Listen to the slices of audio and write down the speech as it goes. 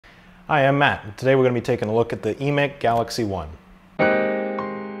Hi, I'm Matt. Today we're going to be taking a look at the EMAKE Galaxy 1.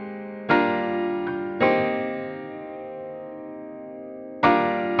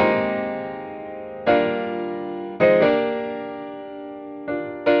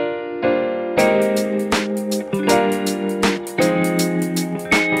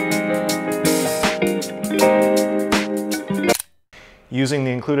 Using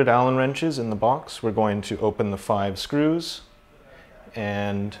the included Allen wrenches in the box, we're going to open the 5 screws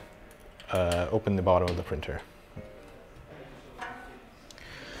and open the bottom of the printer.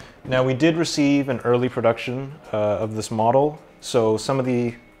 Now, we did receive an early production of this model, so some of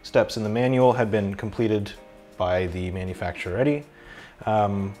the steps in the manual had been completed by the manufacturer already,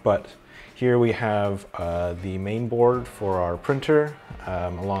 but here we have the main board for our printer,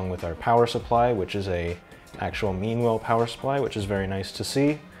 along with our power supply, which is a actual mean well power supply, which is very nice to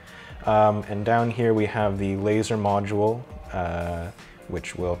see. And down here we have the laser module,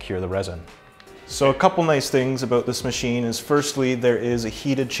 which will cure the resin. So a couple nice things about this machine is, firstly, there is a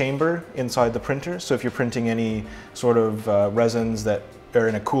heated chamber inside the printer. So if you're printing any sort of resins that are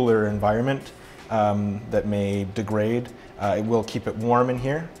in a cooler environment that may degrade, it will keep it warm in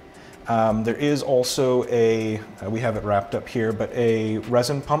here. There is also we have it wrapped up here, but a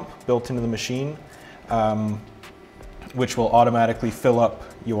resin pump built into the machine, which will automatically fill up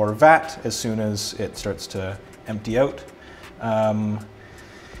your vat as soon as it starts to empty out.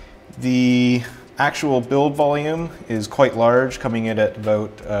 The actual build volume is quite large, coming in at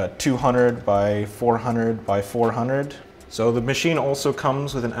about 200 by 400 by 400. So the machine also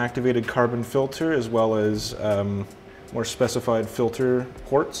comes with an activated carbon filter, as well as more specified filter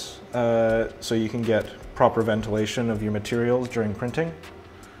ports, so you can get proper ventilation of your materials during printing.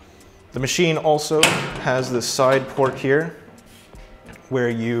 The machine also has this side port here where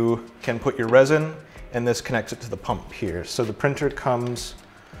you can put your resin, and this connects it to the pump here. So the printer comes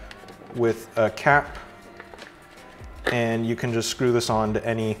with a cap, and you can just screw this on to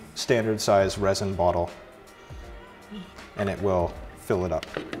any standard size resin bottle and it will fill it up.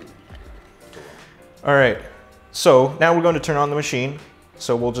 All right, so now we're going to turn on the machine.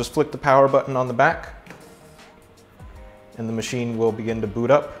 So we'll just flick the power button on the back and the machine will begin to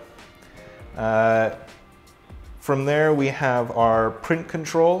boot up. From there we have our print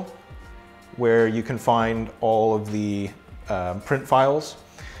control, where you can find all of the print files.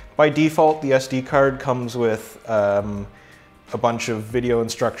 By default, the SD card comes with a bunch of video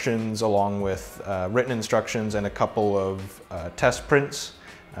instructions along with written instructions and a couple of test prints.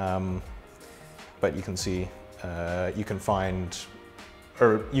 But you can see you can find,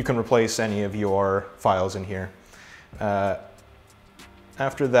 or you can replace any of your files in here.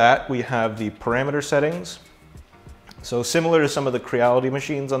 After that, we have the parameter settings. So similar to some of the Creality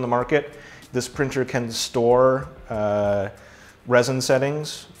machines on the market, this printer can store resin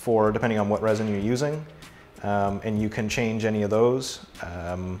settings for depending on what resin you're using, and you can change any of those.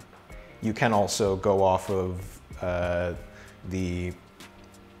 You can also go off of the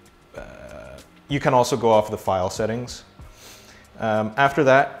file settings. After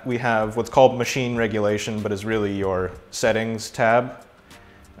that, we have what's called machine regulation, but is really your settings tab.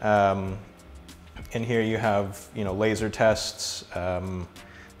 In here you have, laser tests,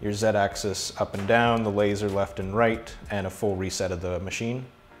 your Z-axis up and down, the laser left and right, and a full reset of the machine.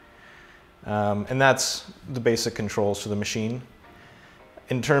 And that's the basic controls for the machine.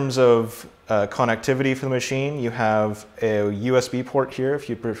 In terms of connectivity for the machine, you have a USB port here if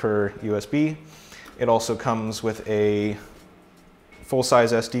you prefer USB. It also comes with a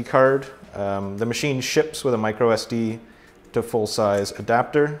full-size SD card. The machine ships with a micro SD to full-size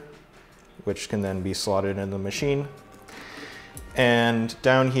adapter, which can then be slotted into the machine. And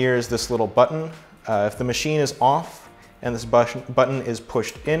down here is this little button. If the machine is off and this button is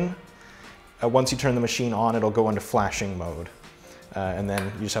pushed in, once you turn the machine on, it'll go into flashing mode. And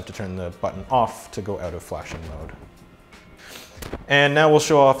then you just have to turn the button off to go out of flashing mode. And now we'll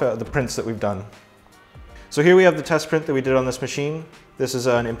show off the prints that we've done. So here we have the test print that we did on this machine. This is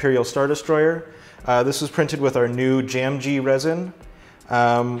an Imperial Star Destroyer. This was printed with our new Jam-G resin.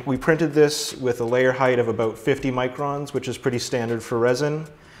 We printed this with a layer height of about 50 microns, which is pretty standard for resin.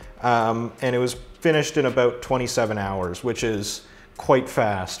 And it was finished in about 27 hours, which is quite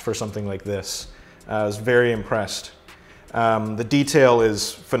fast for something like this. I was very impressed. The detail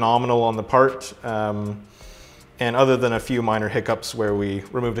is phenomenal on the part. And other than a few minor hiccups where we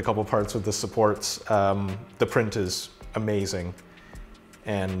removed a couple parts with the supports, the print is amazing.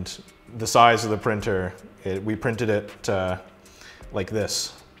 And the size of the printer, we printed it like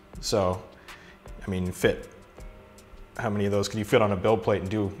this. So, I mean, how many of those can you fit on a build plate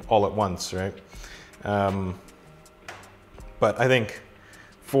and do all at once, right? But I think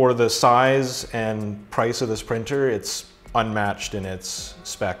For the size and price of this printer, it's unmatched in its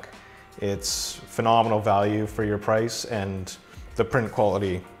spec. It's phenomenal value for your price, and the print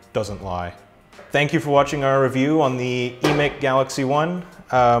quality doesn't lie. Thank you for watching our review on the EMAKE Galaxy 1.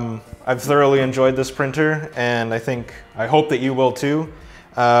 I've thoroughly enjoyed this printer, and I hope that you will too.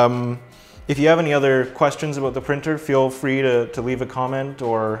 If you have any other questions about the printer, feel free to leave a comment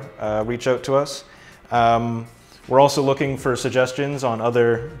or reach out to us. We're also looking for suggestions on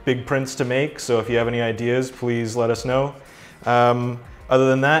other big prints to make, so if you have any ideas, please let us know. Other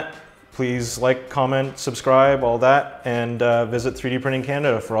than that, please like, comment, subscribe, all that, and visit 3D Printing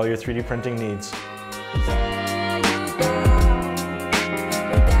Canada for all your 3D printing needs.